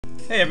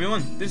Hey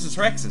everyone, this is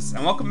Rexus,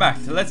 and welcome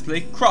back to Let's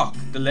Play Croc,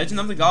 The Legend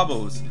of the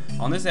Gobbos.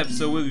 On this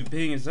episode, we'll be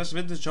playing a special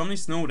vintage Chumley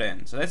Snow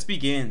Den, so let's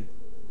begin.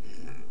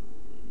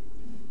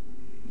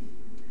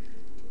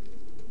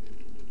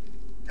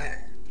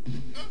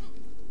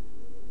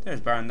 There's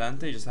Baron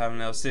Dante, just having a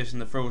little sit in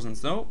the frozen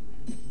snow.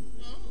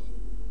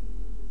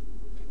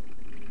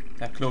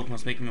 That cloak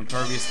must make him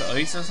impervious to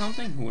ice or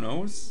something, who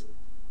knows?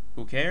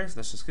 Who cares?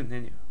 Let's just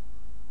continue.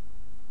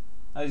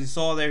 As you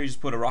saw there, he just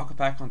put a rocket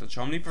pack onto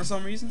Chumley for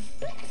some reason.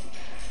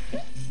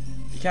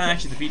 You can't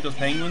actually defeat those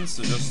penguins,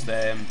 so just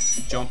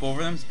jump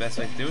over them. It's the best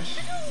way to do it.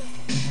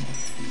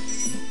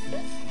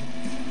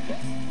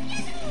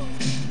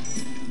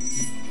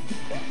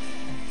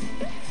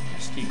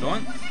 Just keep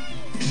going.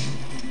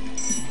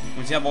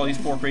 Once you have all these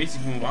 4 crates,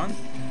 you can move on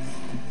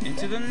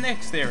into the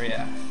next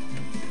area.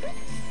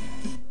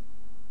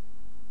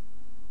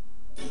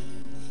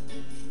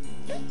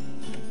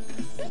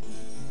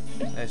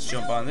 Let's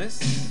jump on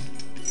this.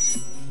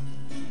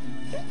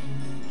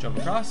 Jump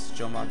across,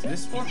 jump onto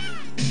this one,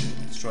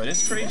 destroy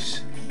this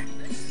crate,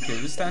 kill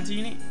this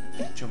Stantini,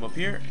 jump up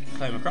here,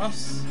 climb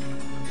across,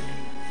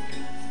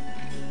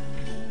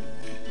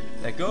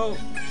 let go,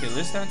 kill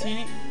this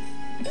Stantini,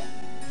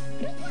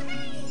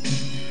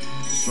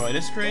 destroy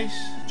this crate,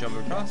 jump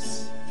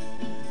across,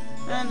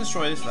 and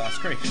destroy this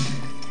last crate.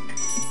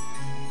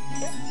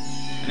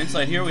 And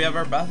inside here we have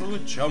our battle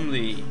with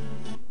Chumley.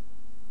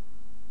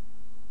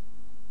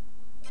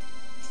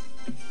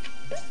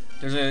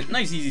 There's a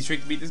nice easy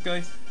trick to beat this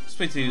guy. Just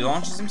wait till he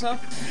launches himself.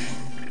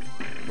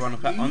 Run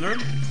up under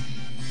him.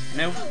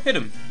 Now hit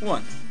him.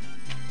 1.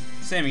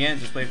 Same again,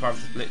 just wait for him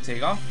to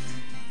take off.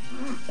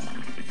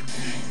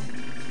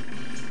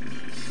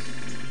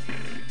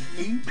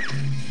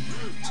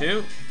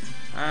 2.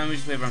 And we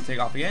just wait for him to take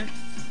off again.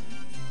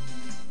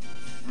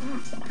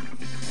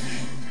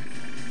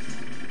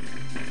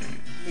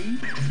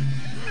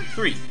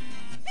 3.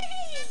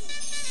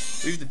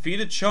 We've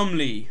defeated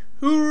Chumley.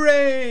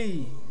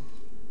 Hooray!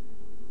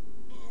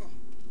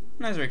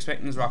 And as we're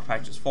expecting, this rock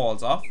pack just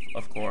falls off,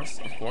 of course.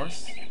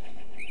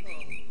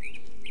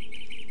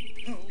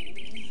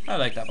 I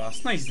like that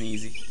boss, nice and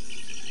easy.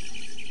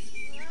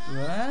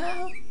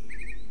 Well,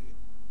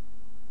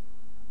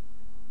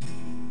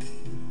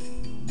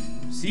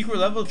 secret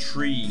level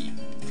 3,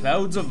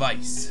 clouds of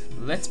ice.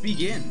 Let's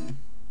begin.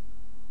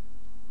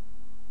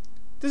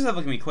 This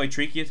level can be quite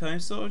tricky at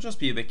times, so just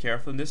be a bit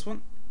careful in this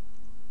one.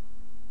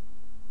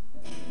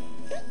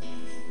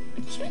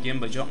 Just begin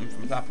by jumping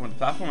from platform to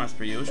platform as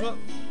per usual.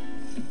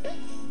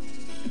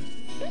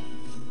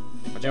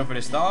 Watch out for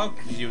this dog,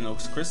 he's using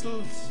those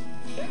crystals.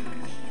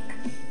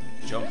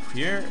 Jump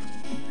here,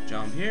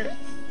 jump here.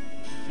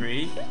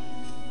 3.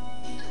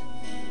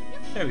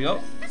 There we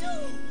go.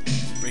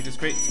 Break this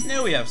crate.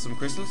 Now we have some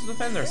crystals to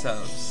defend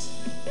ourselves.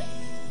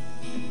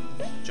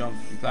 Jump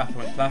from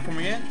platform to platform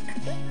again.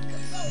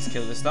 Let's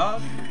kill this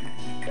dog.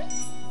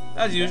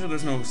 As usual,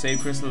 there's no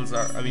save crystals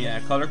or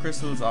color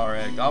crystals or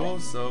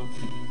Gobbos, so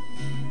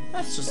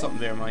that's just something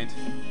to bear in mind.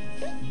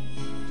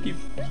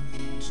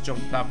 Just jump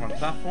platform to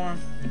platform.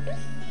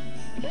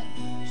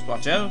 Just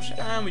watch out,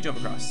 and we jump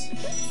across.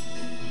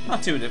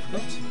 Not too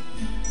difficult.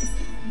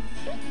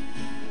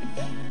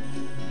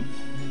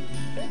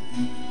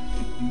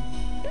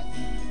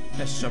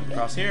 Let's jump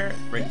across here,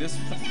 break this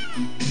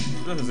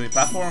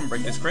platform,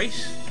 break this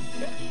crate,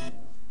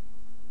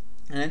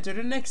 and enter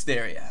the next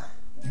area.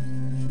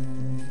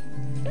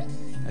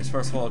 Let's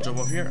first of all jump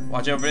up here.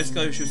 Watch out for this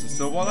guy who shoots a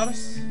snowball at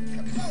us.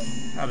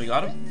 Ah, we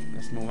got him.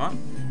 Let's move on.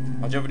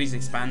 Watch out for these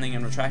expanding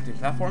and retracting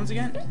platforms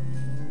again.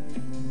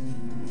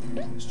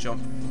 Let's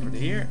jump over to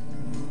here.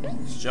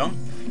 Let's jump.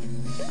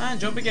 And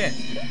jump again.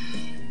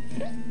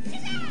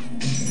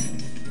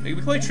 It can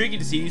be quite tricky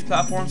to see these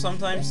platforms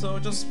sometimes, so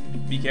just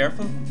be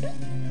careful.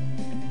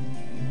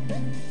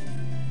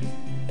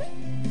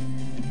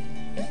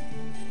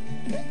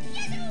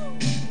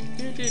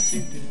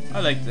 I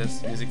like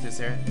this music this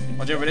area.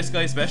 Watch out for this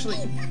guy especially.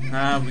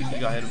 Ah, we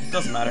got him.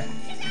 Doesn't matter.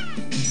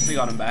 We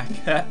got him back.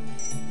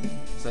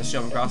 So let's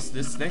jump across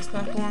this next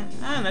platform,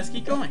 and let's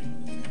keep going.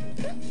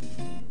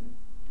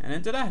 And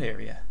into that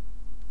area.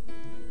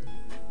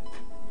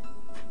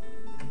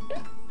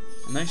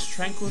 A nice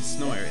tranquil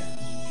snow area.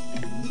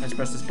 Let's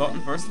press this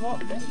button first of all.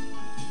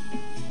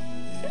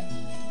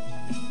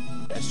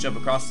 Let's jump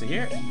across to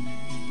here.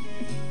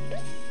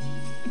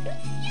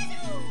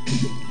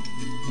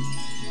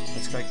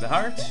 Let's collect the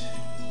heart.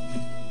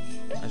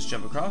 Let's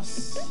jump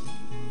across.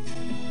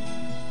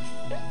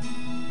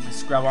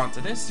 Let's grab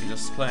onto this, you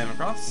just climb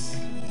across.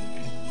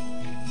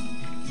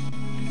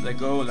 Let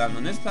go, land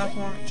on this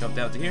platform, jump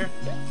down to here,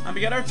 and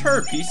we get our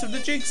 3rd piece of the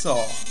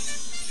jigsaw.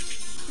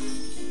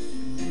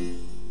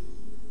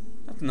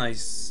 That's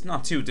nice.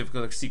 Not too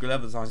difficult secret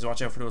level as long as you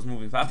watch out for those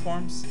moving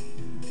platforms.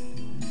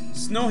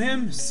 Know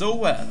him so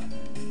well.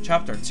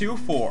 Chapter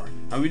 2-4.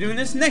 And we'll be doing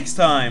this next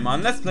time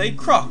on Let's Play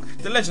Croc,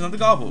 The Legend of the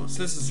Gobbos.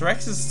 This is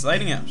Rexus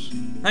signing out.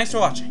 Thanks for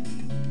watching.